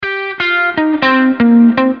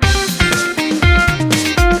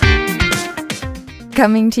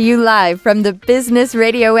Coming to you live from the Business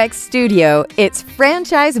RadioX studio, it's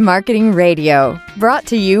Franchise Marketing Radio, brought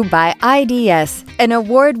to you by IDS, an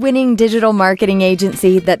award-winning digital marketing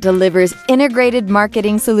agency that delivers integrated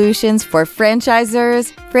marketing solutions for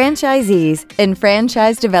franchisors, franchisees, and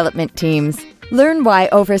franchise development teams. Learn why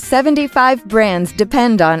over 75 brands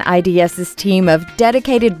depend on IDS's team of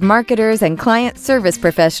dedicated marketers and client service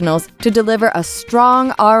professionals to deliver a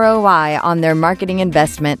strong ROI on their marketing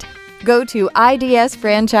investment. Go to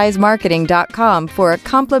idsfranchisemarketing.com for a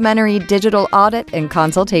complimentary digital audit and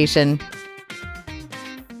consultation.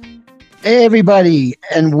 Hey, everybody,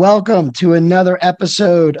 and welcome to another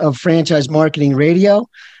episode of Franchise Marketing Radio.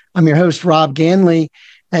 I'm your host, Rob Ganley,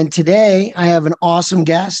 and today I have an awesome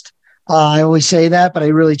guest. I always say that, but I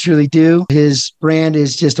really, truly do. His brand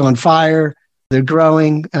is just on fire. They're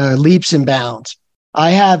growing leaps and bounds. I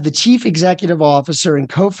have the Chief Executive Officer and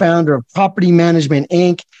co-founder of Property Management,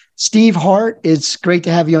 Inc., Steve Hart. It's great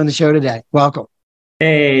to have you on the show today. Welcome.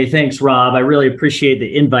 Hey, thanks, Rob. I really appreciate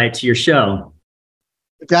the invite to your show.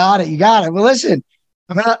 You got it. Well, listen,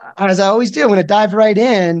 as I always do, I'm going to dive right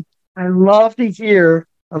in. I love to hear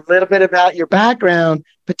a little bit about your background,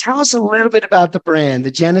 but tell us a little bit about the brand,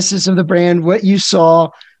 the genesis of the brand, what you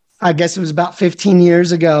saw, I guess it was about 15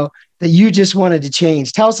 years ago, that you just wanted to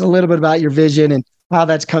change. Tell us a little bit about your vision and how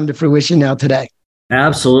that's come to fruition now today.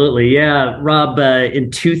 Absolutely. Yeah. Rob,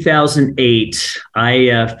 in 2008,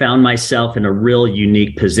 I found myself in a real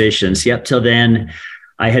unique position. See, up till then,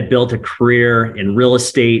 I had built a career in real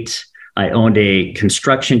estate. I owned a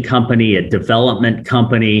construction company, a development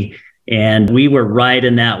company, and we were right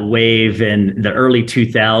in that wave in the early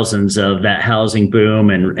 2000s of that housing boom,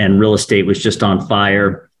 and real estate was just on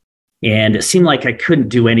fire. And it seemed like I couldn't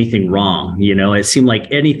do anything wrong. You know, it seemed like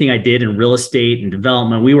anything I did in real estate and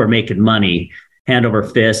development, we were making money hand over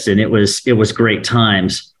fist, and it was great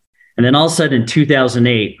times. And then all of a sudden in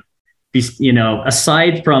 2008, you know,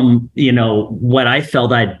 aside from, you know, what I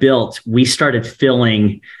felt I'd built, we started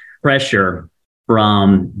feeling pressure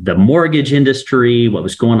from the mortgage industry, what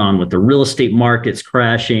was going on with the real estate markets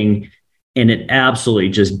crashing, and it absolutely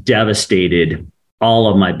just devastated all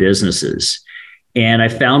of my businesses. And I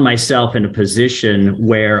found myself in a position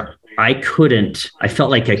where I felt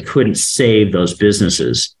like I couldn't save those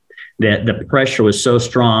businesses. That the pressure was so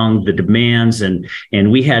strong, the demands, and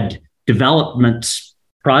we had development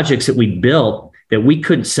projects that we built that we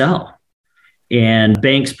couldn't sell. And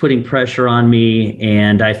banks putting pressure on me.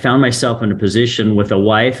 And I found myself in a position with a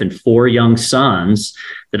wife and 4 young sons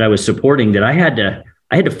that I was supporting that I had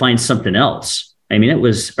to find something else. I mean, it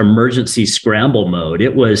was emergency scramble mode.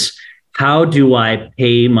 It was, how do I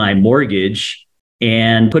pay my mortgage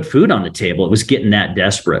and put food on the table? It was getting that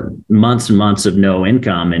desperate. Months and months of no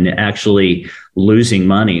income and actually losing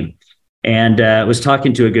money. And I was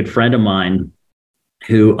talking to a good friend of mine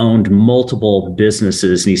who owned multiple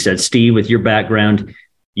businesses. And he said, Steve, with your background,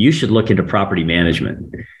 you should look into property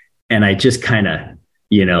management. And I just kind of,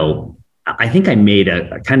 you know, I think I made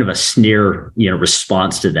a kind of a sneer, you know,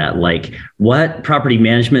 response to that. Like, what? Property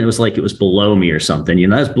management? It was like it was below me or something. You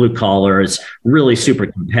know, that's blue collar. It's really super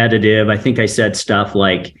competitive. I think I said stuff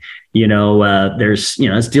like, you know,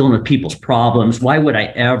 it's dealing with people's problems. Why would I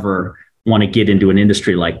ever want to get into an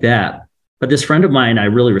industry like that? But this friend of mine I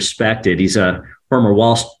really respected. He's a former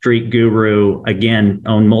Wall Street guru, again,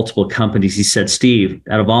 owned multiple companies. He said, Steve,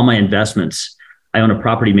 out of all my investments, I own a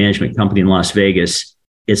property management company in Las Vegas.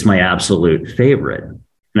 It's my absolute favorite. And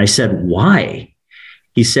I said, why?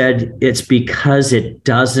 He said, it's because it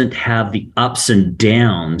doesn't have the ups and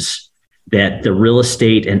downs that the real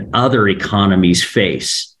estate and other economies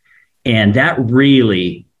face. And that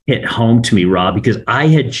really hit home to me, Rob, because I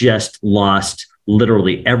had just lost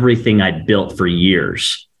literally everything I'd built for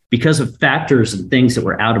years because of factors and things that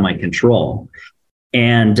were out of my control.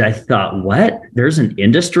 And I thought, what? There's an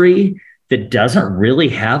industry that doesn't really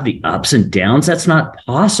have the ups and downs? That's not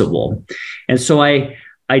possible. And so I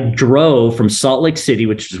drove from Salt Lake City,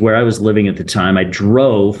 which is where I was living at the time. I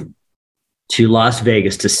drove to Las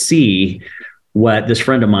Vegas to see what this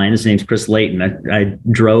friend of mine, his name's Chris Layton. I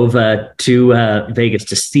drove to Vegas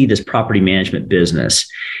to see this property management business.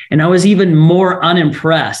 And I was even more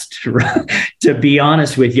unimpressed, to be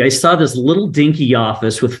honest with you. I saw this little dinky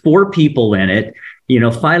office with 4 people in it, you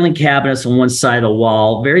know, filing cabinets on one side of the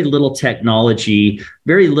wall, very little technology,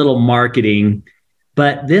 very little marketing.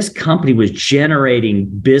 But this company was generating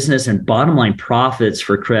business and bottom line profits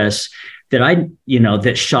for Chris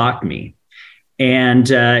that shocked me. And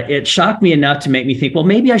it shocked me enough to make me think, well,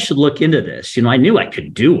 maybe I should look into this. You know, I knew I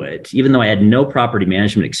could do it, even though I had no property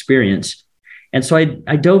management experience. And so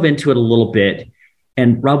I dove into it a little bit.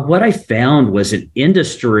 And Rob, what I found was an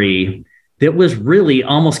industry that was really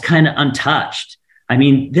almost kind of untouched. I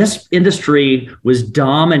mean, this industry was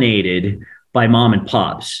dominated by mom and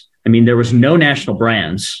pops. I mean, there was no national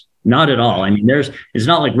brands, not at all. I mean, it's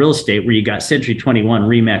not like real estate where you got Century 21,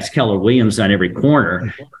 Remax, Keller Williams on every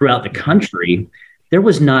corner throughout the country. There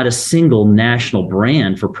was not a single national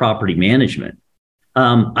brand for property management.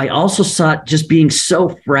 I also saw it just being so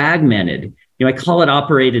fragmented. I call it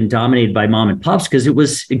operated and dominated by mom and pops because it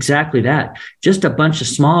was exactly that. Just a bunch of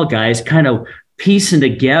small guys kind of piecing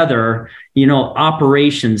together,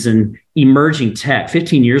 operations and emerging tech.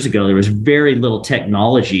 15 years ago, there was very little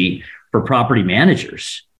technology for property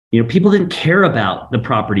managers. People didn't care about the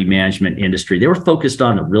property management industry. They were focused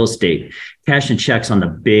on the real estate, cashing checks on the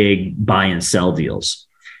big buy and sell deals.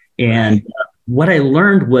 And what I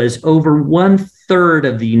learned was over 1/3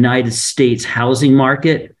 of the United States housing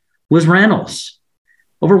market was rentals,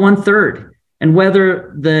 over 1/3. And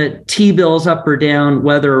whether the T-bill is up or down,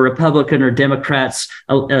 whether a Republican or Democrats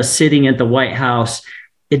sitting at the White House,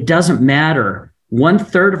 it doesn't matter.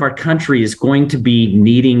 1/3 of our country is going to be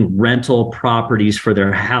needing rental properties for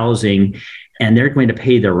their housing, and they're going to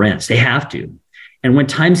pay their rents. They have to. And when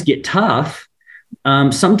times get tough,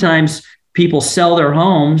 sometimes people sell their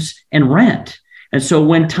homes and rent. And so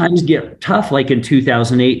when times get tough, like in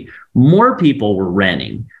 2008, more people were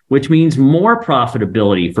renting, which means more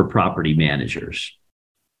profitability for property managers.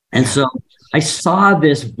 And so I saw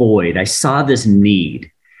this void, I saw this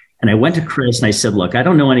need. And I went to Chris and I said, look, I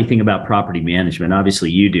don't know anything about property management.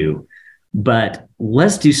 Obviously you do, but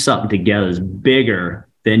let's do something together that's bigger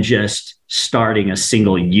than just starting a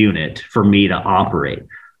single unit for me to operate.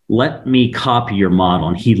 Let me copy your model.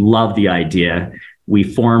 And he loved the idea. We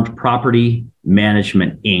formed Property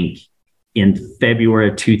Management Inc. in February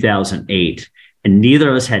of 2008. And neither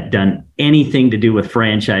of us had done anything to do with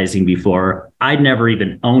franchising before. I'd never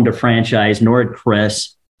even owned a franchise, nor had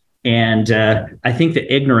Chris. And I think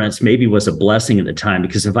the ignorance maybe was a blessing at the time,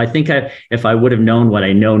 because if I would have known what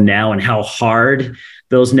I know now and how hard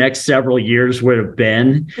those next several years would have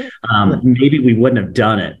been, maybe we wouldn't have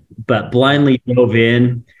done it. But blindly dove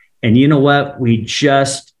in. And you know what? We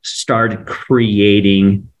just started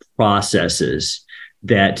creating processes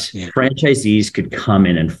that franchisees could come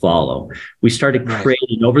in and follow. We started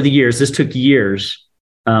creating over the years. This took years.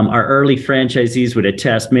 Our early franchisees would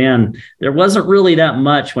attest, man, there wasn't really that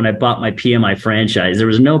much when I bought my PMI franchise. There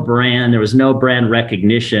was no brand. There was no brand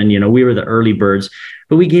recognition. We were the early birds,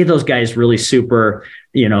 but we gave those guys really super,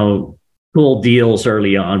 cool deals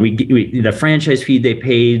early on. The franchise fee they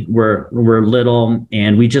paid were little,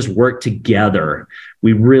 and we just worked together.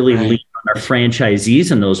 We really leaned on our franchisees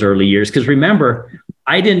in those early years. Because remember,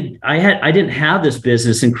 I didn't have this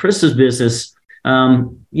business, and Chris's business,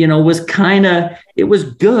 was it was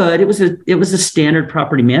good. It was a standard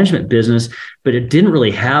property management business, but it didn't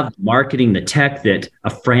really have marketing, the tech that a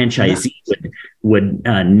franchisee would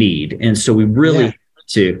need. And so we really had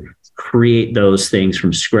to create those things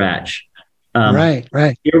from scratch. Right.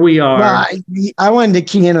 Here we are. Well, I wanted to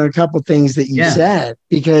key in on a couple of things that you said,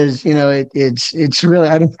 because it's really,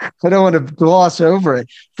 I don't want to gloss over it.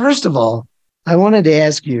 First of all, I wanted to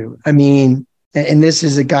ask you, I mean, and this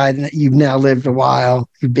is a guy that you've now lived a while,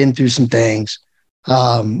 you've been through some things.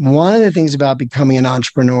 One of the things about becoming an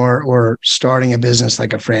entrepreneur or starting a business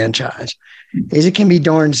like a franchise is it can be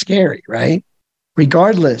darn scary, right?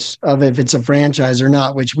 Regardless of if it's a franchise or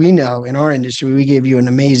not, which we know in our industry, we give you an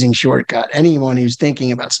amazing shortcut. Anyone who's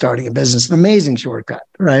thinking about starting a business, an amazing shortcut,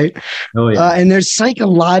 right? Oh, yeah. And there's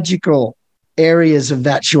psychological areas of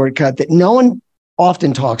that shortcut that no one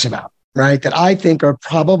often talks about, right? That I think are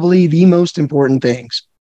probably the most important things.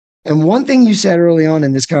 And one thing you said early on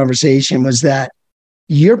in this conversation was that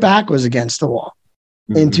your back was against the wall.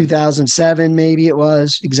 In 2007, maybe it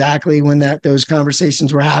was, exactly when those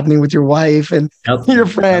conversations were happening with your wife and your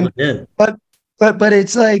friend. But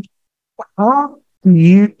it's like, how do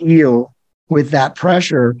you deal with that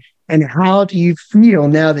pressure? And how do you feel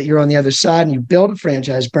now that you're on the other side and you build a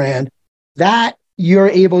franchise brand that you're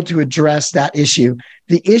able to address that issue?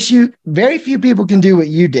 The issue, very few people can do what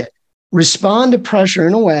you did. Respond to pressure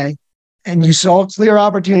in a way, and you saw a clear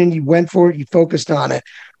opportunity, you went for it, you focused on it.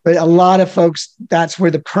 But a lot of folks, that's where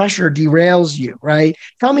the pressure derails you, right?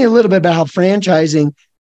 Tell me a little bit about how franchising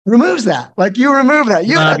removes that. Like you remove that.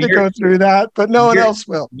 You had to go through that, but no one else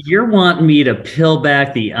will. You're wanting me to peel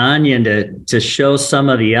back the onion to show some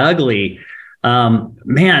of the ugly.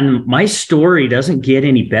 Man, my story doesn't get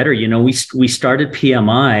any better. We started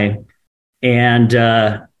PMI, and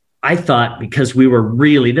I thought, because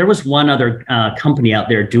there was one other company out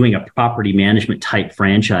there doing a property management type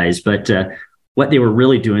franchise, but what they were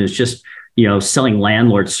really doing is just selling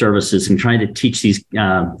landlord services and trying to teach these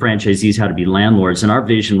franchisees how to be landlords. And our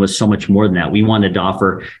vision was so much more than that. We wanted to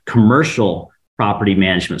offer commercial property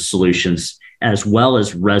management solutions as well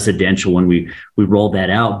as residential when we rolled that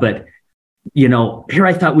out. But here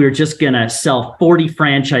I thought we were just going to sell 40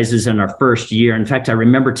 franchises in our first year. In fact, I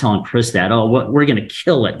remember telling Chris that, we're going to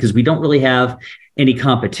kill it because we don't really have any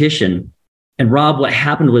competition. And Rob, what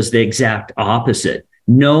happened was the exact opposite.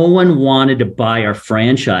 No one wanted to buy our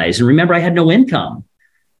franchise. And remember, I had no income.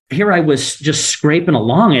 Here I was just scraping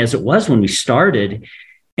along as it was when we started,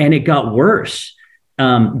 and it got worse.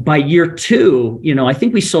 By year 2, I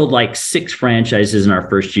think we sold like 6 franchises in our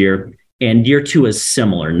first year. And year 2 is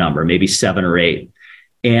similar number, maybe 7 or 8.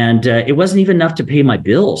 And it wasn't even enough to pay my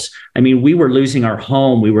bills. I mean, we were losing our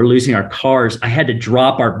home. We were losing our cars. I had to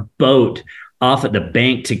drop our boat off at the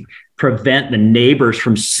bank to prevent the neighbors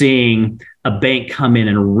from seeing a bank come in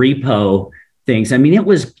and repo things. I mean, it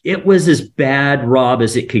was as bad, Rob,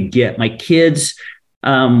 as it could get. My kids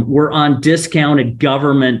were on discounted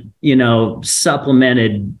government,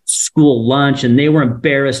 supplemented school lunch, and they were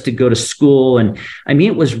embarrassed to go to school. And I mean,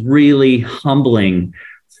 it was really humbling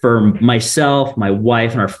for myself, my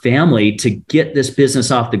wife, and our family to get this business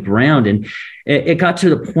off the ground. And it got to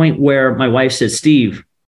the point where my wife said, Steve,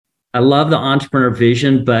 I love the entrepreneur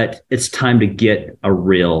vision, but it's time to get a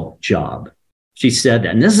real job. She said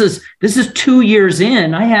that. And this is 2 years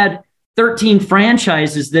in. I had 13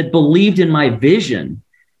 franchises that believed in my vision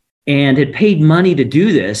and had paid money to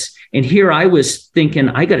do this. And here I was thinking,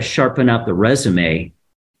 I got to sharpen up the resume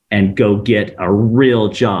and go get a real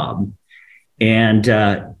job. And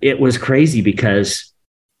it was crazy because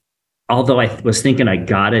although I was thinking I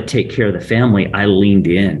got to take care of the family, I leaned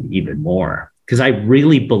in even more because I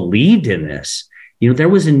really believed in this. There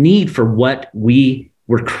was a need for what we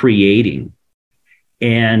were creating.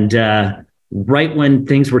 And right when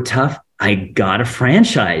things were tough, I got a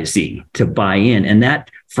franchisee to buy in. And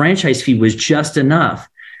that franchise fee was just enough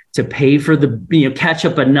to pay for catch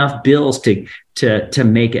up enough bills to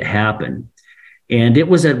make it happen. And it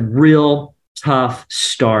was a real tough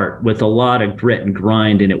start with a lot of grit and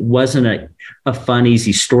grind. And it wasn't a fun,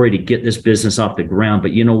 easy story to get this business off the ground.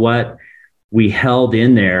 But you know what? We held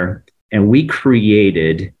in there and we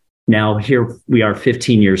created, now here we are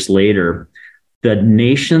 15 years later, the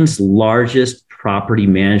nation's largest property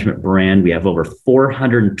management brand. We have over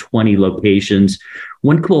 420 locations.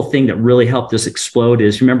 One cool thing that really helped us explode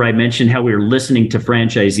is, remember I mentioned how we were listening to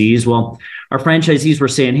franchisees? Well, our franchisees were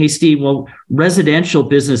saying, hey, Steve, well, residential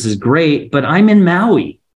business is great, but I'm in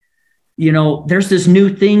Maui. There's this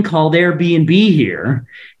new thing called Airbnb here,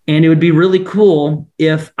 and it would be really cool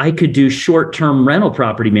if I could do short-term rental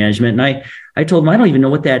property management. And I told them, I don't even know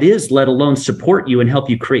what that is, let alone support you and help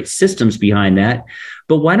you create systems behind that.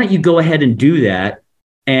 But why don't you go ahead and do that,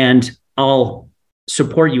 and I'll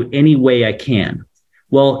support you any way I can.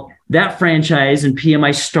 Well, that franchise and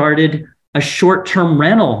PMI started a short-term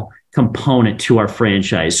rental component to our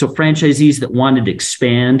franchise. So franchisees that wanted to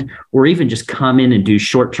expand or even just come in and do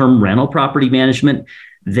short-term rental property management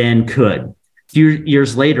then could. A few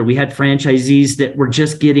years later, we had franchisees that were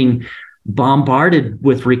just getting bombarded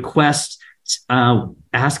with requests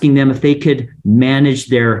asking them if they could manage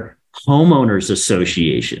their homeowners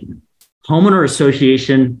association. Homeowner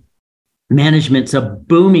association management's a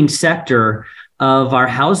booming sector of our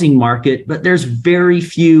housing market, but there's very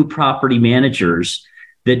few property managers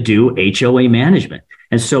that do HOA management.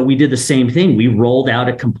 And so we did the same thing. We rolled out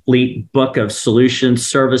a complete book of solutions,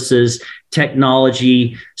 services,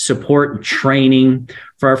 technology, support, and training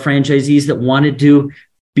for our franchisees that wanted to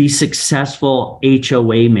be successful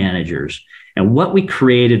HOA managers. And what we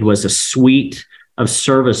created was a suite of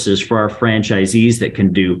services for our franchisees that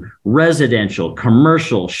can do residential,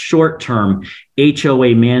 commercial, short-term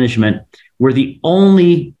HOA management. We're the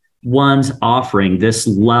only ones offering this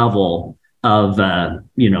level of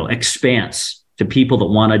expanse to people that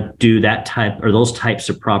want to do that type or those types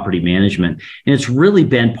of property management. And it's really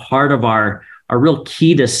been part of our real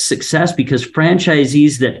key to success, because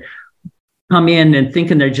franchisees that come in and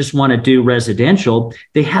thinking they just want to do residential,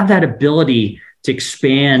 they have that ability to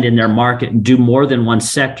expand in their market and do more than one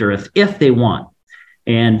sector if they want.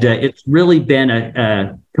 And it's really been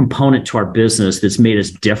a component to our business that's made us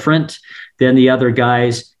different than the other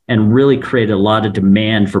guys and really created a lot of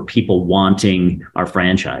demand for people wanting our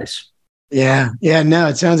franchise. Yeah. No,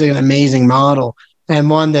 it sounds like an amazing model, and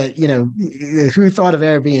one that, who thought of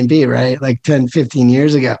Airbnb, right? Like 10, 15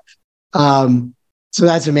 years ago. So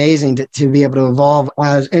that's amazing to be able to evolve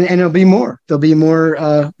and there'll be more. There'll be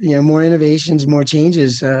more, more innovations, more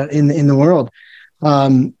changes in the world.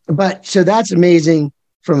 But so that's amazing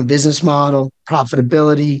from a business model,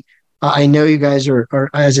 profitability, I know you guys are,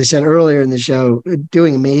 as I said earlier in the show,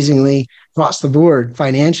 doing amazingly across the board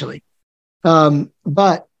financially.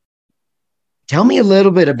 But tell me a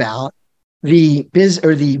little bit about the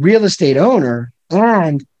the real estate owner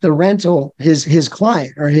and the rental, his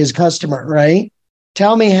client or his customer, right?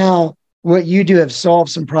 Tell me how what you do have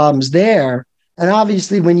solved some problems there. And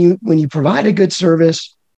obviously, when you provide a good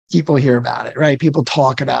service, people hear about it, right? People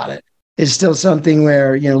talk about it. It's still something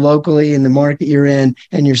where, locally in the market you're in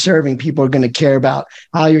and you're serving, people are going to care about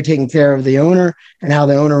how you're taking care of the owner and how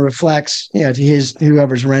the owner reflects, to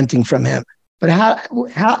whoever's renting from him. But how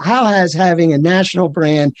has having a national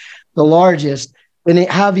brand, the largest, and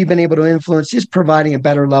how have you been able to influence just providing a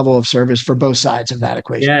better level of service for both sides of that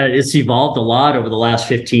equation? Yeah, it's evolved a lot over the last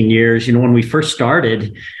 15 years. When we first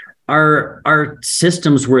started, our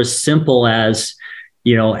systems were as simple as,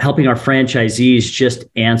 helping our franchisees just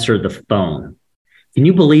answer the phone. Can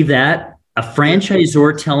you believe that? A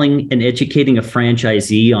franchisor telling and educating a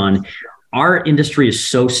franchisee on our industry is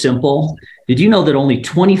so simple. Did you know that only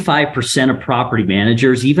 25% of property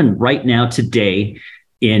managers, even right now today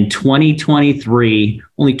in 2023,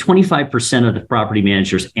 only 25% of the property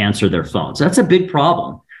managers answer their phones? That's a big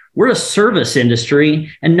problem. We're a service industry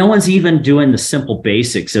and no one's even doing the simple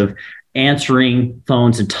basics of answering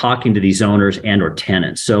phones and talking to these owners and or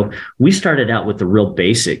tenants. So we started out with the real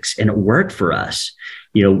basics and it worked for us.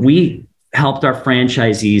 We helped our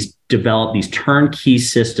franchisees develop these turnkey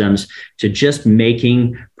systems to just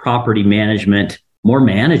making property management more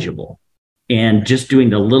manageable and just doing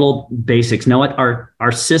the little basics. Now,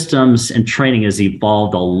 our systems and training has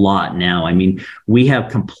evolved a lot now. I mean, we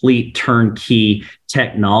have complete turnkey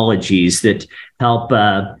technologies that help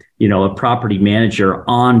a property manager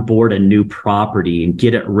onboard a new property and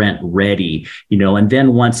get it rent ready, and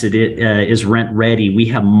then once it is rent ready, we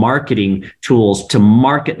have marketing tools to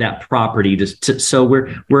market that property. So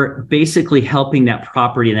we're basically helping that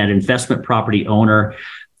property and that investment property owner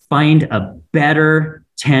find a better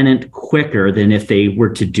tenant quicker than if they were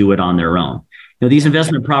to do it on their own. These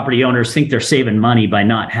investment property owners think they're saving money by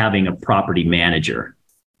not having a property manager.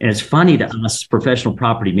 And it's funny to us professional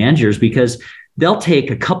property managers because they'll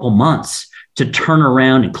take a couple months to turn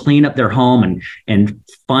around and clean up their home and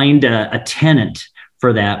find a tenant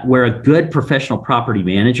for that, where a good professional property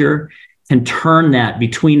manager can turn that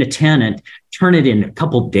between a tenant, turn it in a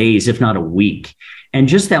couple days, if not a week. And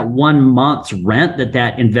just that 1 month's rent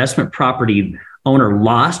that investment property owner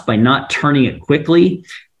lost by not turning it quickly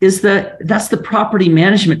that's the property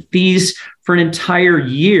management fees for an entire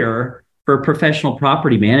year for a professional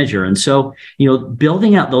property manager. And so,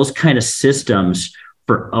 building out those kind of systems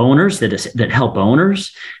for owners that help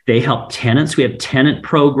owners, they help tenants. We have tenant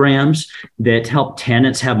programs that help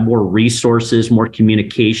tenants have more resources, more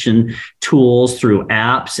communication tools through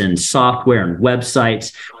apps and software and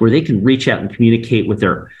websites where they can reach out and communicate with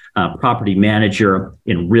their property manager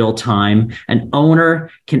in real time. An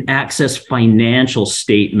owner can access financial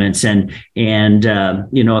statements and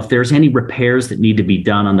if there's any repairs that need to be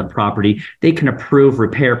done on the property, they can approve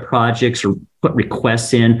repair projects or put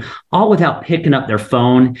requests in, all without picking up their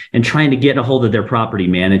phone and trying to get a hold of their property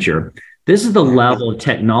manager. This is the level of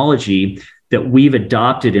technology that we've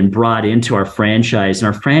adopted and brought into our franchise.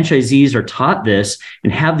 And our franchisees are taught this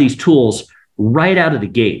and have these tools right out of the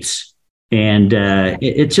gates. And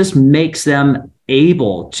it just makes them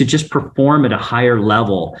able to just perform at a higher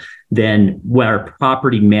level than where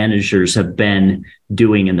property managers have been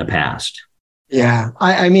doing in the past. Yeah.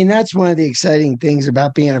 I mean, that's one of the exciting things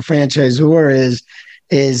about being a franchisor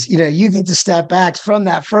is, you get to step back from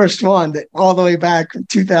that first one all the way back from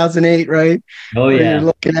 2008, right? Oh, yeah. Where you're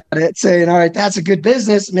looking at it saying, all right, that's a good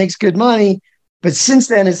business, it makes good money. But since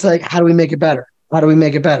then, it's like, how do we make it better? How do we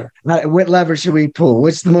make it better? What lever should we pull?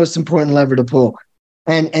 What's the most important lever to pull?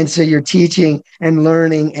 And so you're teaching and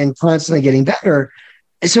learning and constantly getting better.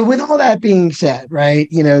 So with all that being said, right,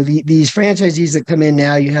 these franchisees that come in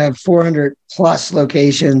now, you have 400 plus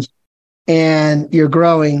locations and you're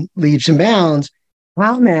growing leaps and bounds.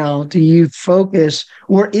 How now do you focus,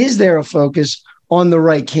 or is there a focus on the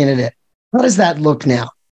right candidate? How does that look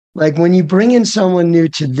now? Like when you bring in someone new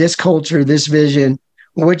to this culture, this vision,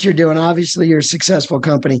 what you're doing, obviously you're a successful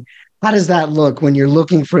company. How does that look when you're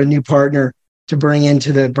looking for a new partner to bring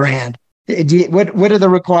into the brand? What are the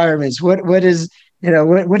requirements? What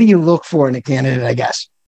do you look for in a candidate, I guess?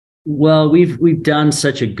 Well, we've done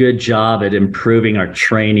such a good job at improving our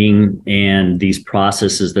training and these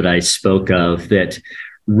processes that I spoke of that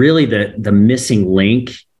really the missing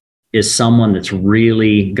link is someone that's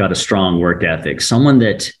really got a strong work ethic, someone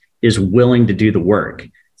that is willing to do the work.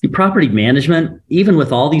 The property management, even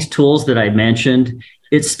with all these tools that I mentioned,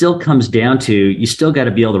 it still comes down to, you still got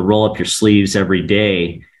to be able to roll up your sleeves every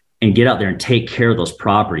day and get out there and take care of those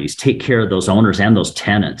properties, take care of those owners and those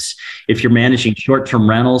tenants. If you're managing short-term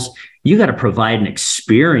rentals, you got to provide an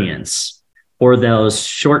experience for those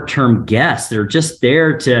short-term guests that are just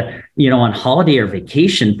there to, on holiday or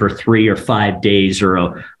vacation for 3 or 5 days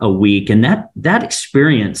or a week. And that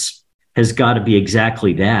experience has got to be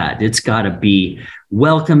exactly that. It's got to be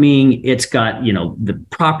welcoming. It's got, the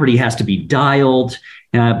property has to be dialed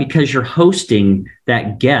because you're hosting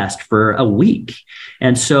that guest for a week.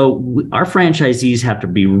 And so our franchisees have to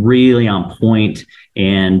be really on point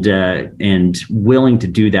and willing to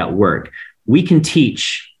do that work. We can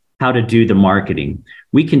teach how to do the marketing.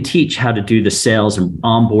 We can teach how to do the sales and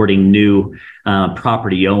onboarding new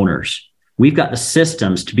property owners. We've got the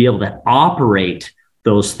systems to be able to operate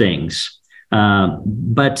those things.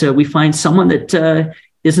 But we find someone that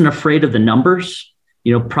isn't afraid of the numbers.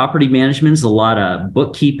 Property management is a lot of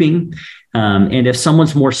bookkeeping. And if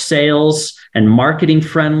someone's more sales and marketing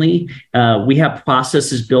friendly, we have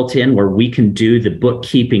processes built in where we can do the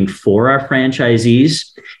bookkeeping for our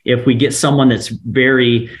franchisees. If we get someone that's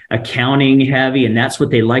very accounting heavy and that's what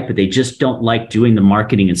they like, but they just don't like doing the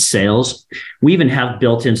marketing and sales, we even have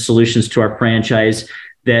built-in solutions to our franchise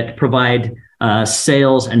that provide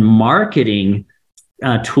sales and marketing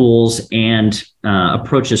tools and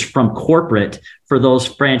approaches from corporate for those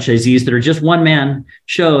franchisees that are just one-man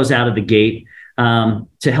shows out of the gate,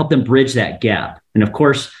 to help them bridge that gap. And of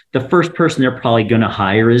course, the first person they're probably going to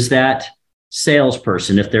hire is that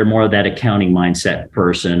salesperson, if they're more of that accounting mindset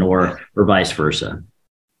person, or vice versa.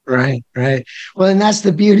 Right. Well, and that's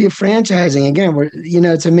the beauty of franchising. Again,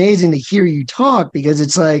 it's amazing to hear you talk, because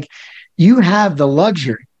it's like you have the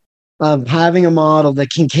luxury of having a model that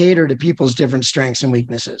can cater to people's different strengths and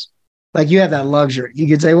weaknesses. Like, you have that luxury. You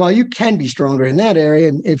could say, well, you can be stronger in that area,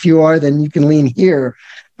 and if you are, then you can lean here.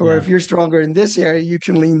 Or if you're stronger in this area, you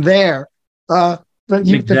can lean there. But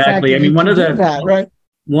exactly. One of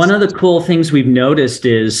the cool things we've noticed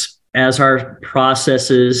is, as our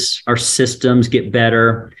processes, our systems get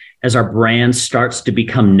better, as our brand starts to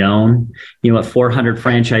become known, at 400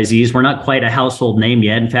 franchisees, we're not quite a household name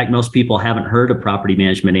yet. In fact, most people haven't heard of Property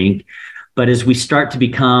Management Inc. But as we start to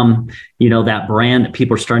become, that brand that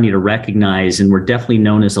people are starting to recognize, and we're definitely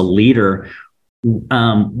known as a leader,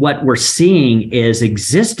 what we're seeing is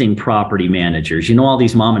existing property managers, all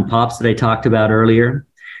these mom and pops that I talked about earlier,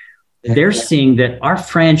 they're seeing that our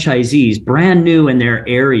franchisees, brand new in their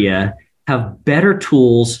area, have better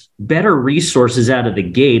tools, better resources out of the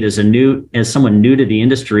gate as someone new to the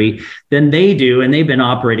industry than they do. And they've been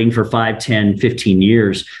operating for 5, 10, 15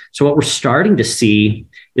 years. So what we're starting to see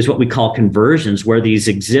is what we call conversions, where these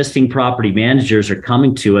existing property managers are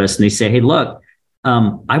coming to us and they say, hey, look,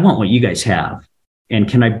 I want what you guys have. And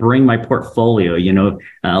can I bring my portfolio?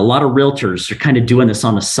 A lot of realtors are kind of doing this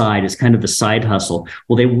on the side. It's kind of the side hustle.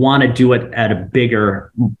 Well, they want to do it at a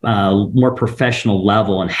bigger, more professional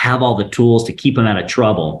level and have all the tools to keep them out of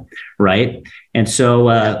trouble, right? And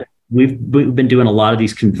so we've been doing a lot of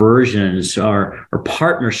these conversions or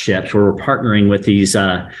partnerships where we're partnering with these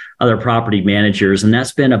other property managers. And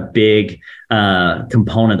that's been a big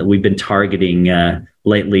component that we've been targeting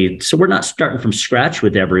lately. So we're not starting from scratch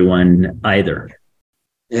with everyone either.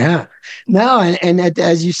 Yeah. No, and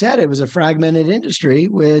as you said, it was a fragmented industry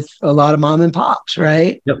with a lot of mom and pops,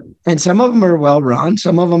 right? Yep. And some of them are well run,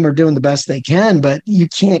 some of them are doing the best they can, but you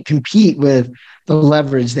can't compete with the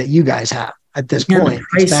leverage that you guys have at this point, the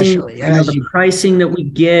pricing, especially. The pricing that we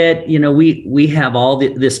get, we have all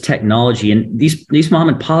this technology, and these mom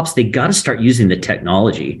and pops, they got to start using the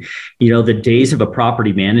technology. The days of a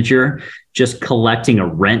property manager just collecting a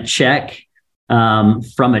rent check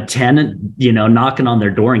from a tenant, knocking on their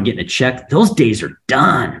door and getting a check, those days are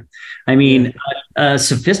done.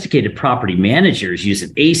 Sophisticated property managers use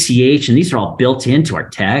an ACH, and these are all built into our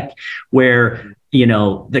tech, where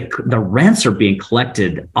the rents are being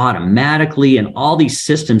collected automatically, and all these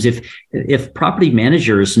systems. If property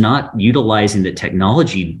manager is not utilizing the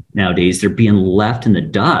technology nowadays, they're being left in the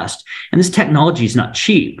dust. And this technology is not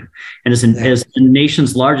cheap. And as the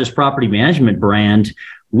nation's largest property management brand,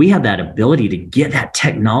 we have that ability to get that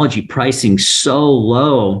technology pricing so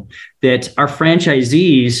low that our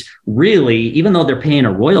franchisees really, even though they're paying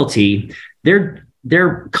a royalty,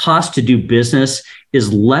 their cost to do business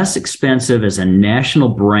is less expensive as a national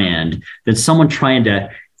brand than someone trying to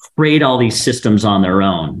create all these systems on their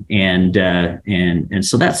own. And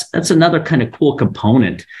so that's another kind of cool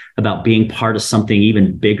component about being part of something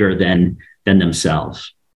even bigger than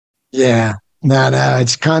themselves. Yeah, no,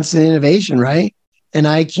 it's constant innovation, right? And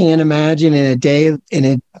I can't imagine in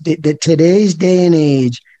today's day and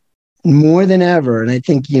age, more than ever, and I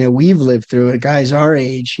think, we've lived through it, guys our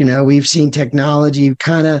age, we've seen technology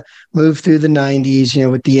kind of move through the 90s,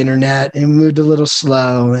 with the internet, and moved a little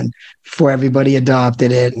slow and before everybody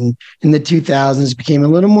adopted it. And in the 2000s became a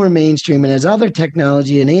little more mainstream. And as other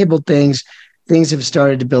technology enabled things have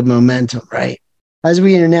started to build momentum, right? As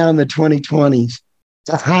we are now in the 2020s,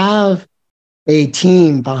 to have a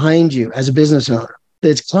team behind you as a business owner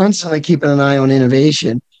that's constantly keeping an eye on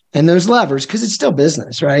innovation and those levers, because it's still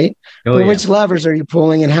business, right? But which levers are you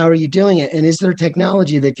pulling and how are you doing it? And is there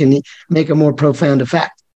technology that can make a more profound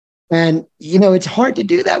effect? And, it's hard to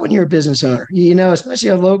do that when you're a business owner, especially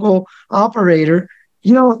a local operator.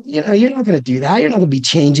 You're not going to do that. You're not going to be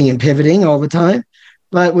changing and pivoting all the time.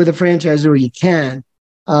 But with a franchisor, you can,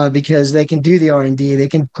 because they can do the R&D, they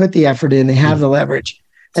can put the effort in, they have the leverage.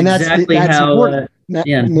 And that's how important.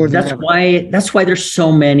 That's why there's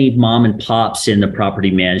so many mom and pops in the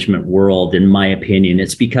property management world, in my opinion.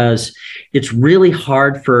 It's because it's really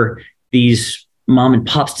hard for these mom and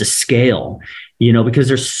pops to scale, because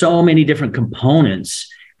there's so many different components.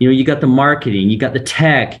 You got the marketing, you got the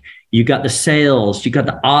tech, you got the sales, you got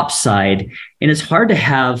the ops side, and it's hard to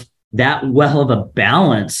have that well of a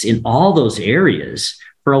balance in all those areas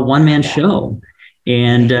for a one-man show.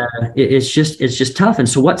 And it's just tough. And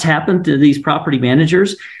so what's happened to these property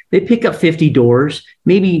managers? They pick up 50 doors,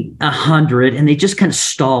 maybe 100, and they just kind of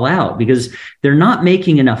stall out because they're not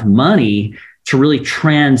making enough money to really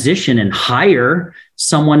transition and hire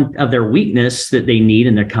someone of their weakness that they need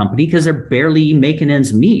in their company, because they're barely making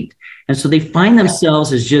ends meet. And so they find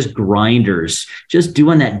themselves as just grinders, just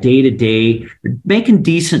doing that day to day, making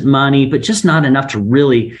decent money, but just not enough to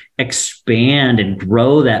really expand and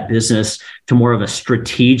grow that business to more of a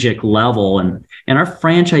strategic level. And our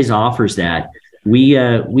franchise offers that. We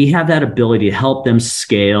have that ability to help them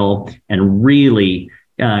scale and really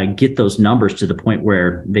get those numbers to the point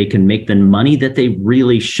where they can make the money that they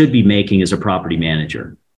really should be making as a property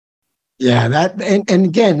manager. Yeah, and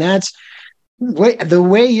again, that's the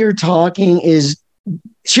way you're talking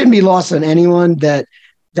shouldn't be lost on anyone that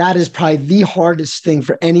is probably the hardest thing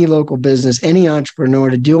for any local business, any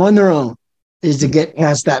entrepreneur to do on their own, is to get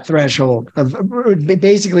past that threshold of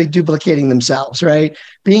basically duplicating themselves, right?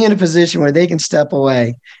 Being in a position where they can step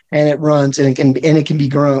away and it runs and it can be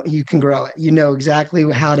grown. You can grow it. You know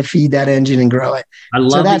exactly how to feed that engine and grow it. I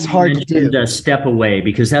love so that's hard to do. Step away,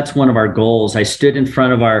 because that's one of our goals. I stood in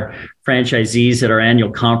front of our franchisees at our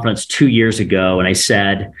annual conference 2 years ago, and I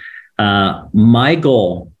said, my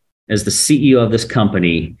goal as the CEO of this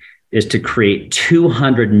company is to create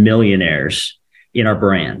 200 millionaires in our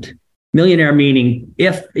brand. Millionaire meaning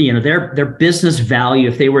if their business value,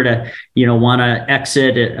 if they were to want to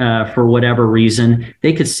exit for whatever reason,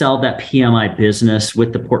 they could sell that PMI business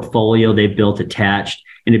with the portfolio they've built attached,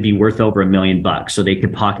 and it'd be worth over $1 million. So they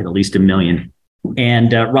could pocket at least $1 million.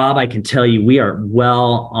 And Rob, I can tell you, we are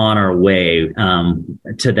well on our way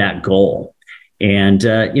to that goal. And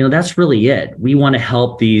that's really it. We want to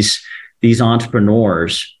help these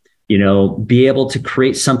entrepreneurs be able to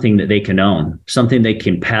create something that they can own, something they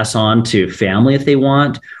can pass on to family if they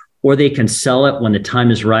want, or they can sell it when the time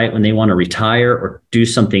is right, when they want to retire or do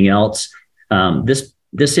something else.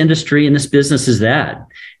 This industry and this business is that.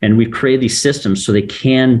 And we've created these systems so they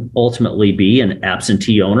can ultimately be an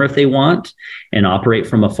absentee owner if they want and operate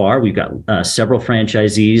from afar. We've got several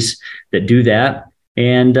franchisees that do that,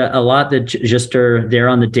 and a lot that just are there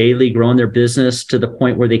on the daily, growing their business to the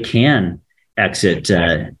point where they can exit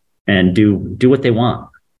and do what they want.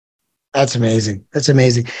 That's amazing. That's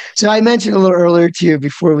amazing. So I mentioned a little earlier to you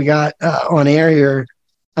before we got on air here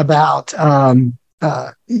about,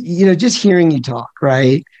 just hearing you talk,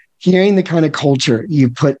 right? Hearing the kind of culture you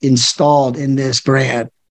put installed in this brand.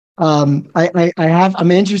 I'm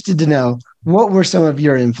interested to know, what were some of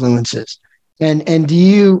your influences? And do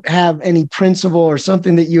you have any principle or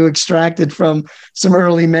something that you extracted from some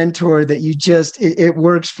early mentor that you it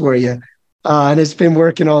works for you? And it's been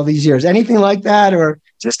working all these years. Anything like that? Or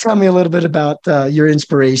just tell me a little bit about your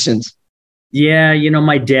inspirations. Yeah,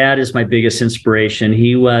 my dad is my biggest inspiration.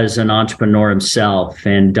 He was an entrepreneur himself.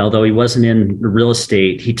 And although he wasn't in real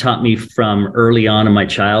estate, he taught me from early on in my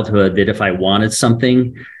childhood that if I wanted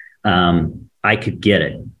something, I could get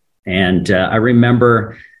it. And I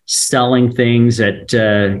remember selling things at,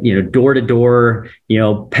 door to door,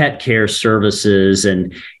 pet care services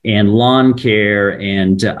and lawn care.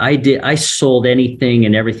 And I sold anything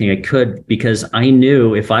and everything I could, because I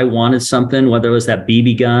knew if I wanted something, whether it was that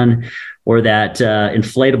BB gun or that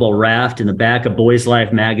inflatable raft in the back of Boys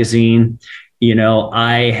Life magazine,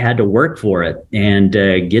 I had to work for it and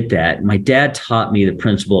get that. My dad taught me the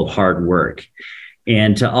principle of hard work.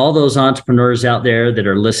 And to all those entrepreneurs out there that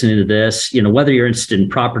are listening to this, whether you're interested in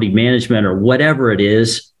property management or whatever it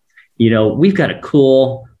is, we've got a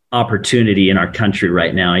cool opportunity in our country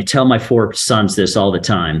right now. I tell my 4 sons this all the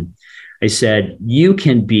time. I said, you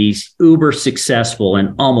can be uber successful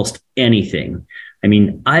in almost anything. I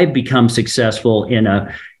mean, I've become successful in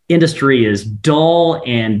a industry as dull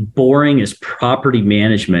and boring as property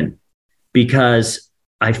management because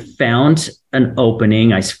I found an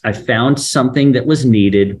opening. I found something that was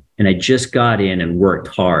needed, and I just got in and worked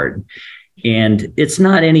hard. And it's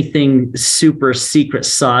not anything super secret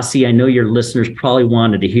saucy. I know your listeners probably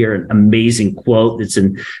wanted to hear an amazing quote that's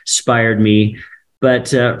inspired me. But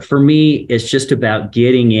for me, it's just about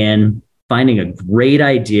getting in, finding a great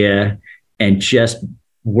idea, and just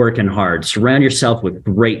working hard. Surround yourself with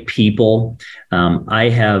great people. I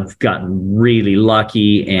have gotten really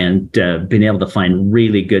lucky and been able to find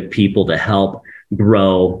really good people to help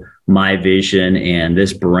grow my vision and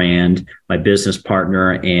this brand. My business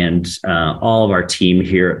partner and all of our team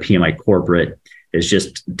here at PMI Corporate is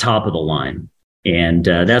just top of the line. And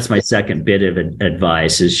that's my second bit of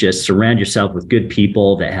advice is just surround yourself with good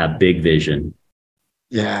people that have big vision.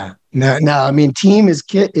 Yeah. No, I mean, team is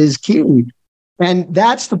key. And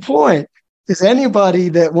that's the point. Because anybody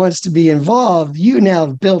that wants to be involved, you now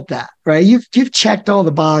have built that, right? You've checked all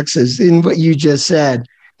the boxes in what you just said.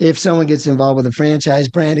 If someone gets involved with a franchise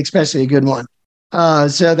brand, especially a good one.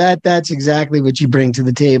 So that's exactly what you bring to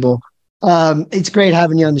the table. It's great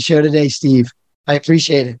having you on the show today, Steve. I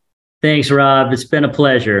appreciate it. Thanks, Rob. It's been a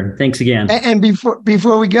pleasure. Thanks again. And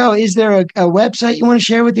before we go, is there a website you want to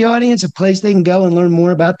share with the audience, a place they can go and learn more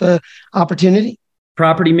about the opportunity?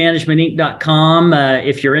 PropertyManagementInc.com.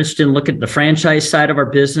 If you're interested in looking at the franchise side of our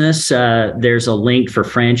business, there's a link for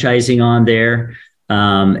franchising on there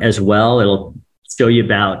as well. It'll show you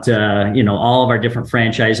about all of our different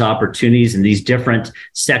franchise opportunities in these different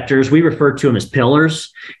sectors. We refer to them as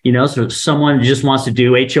pillars. So someone who just wants to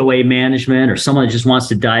do HOA management or someone that just wants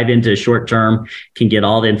to dive into short term can get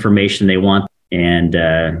all the information they want. And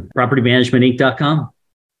PropertyManagementInc.com.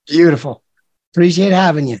 Beautiful. Appreciate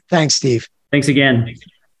having you. Thanks, Steve. Thanks again.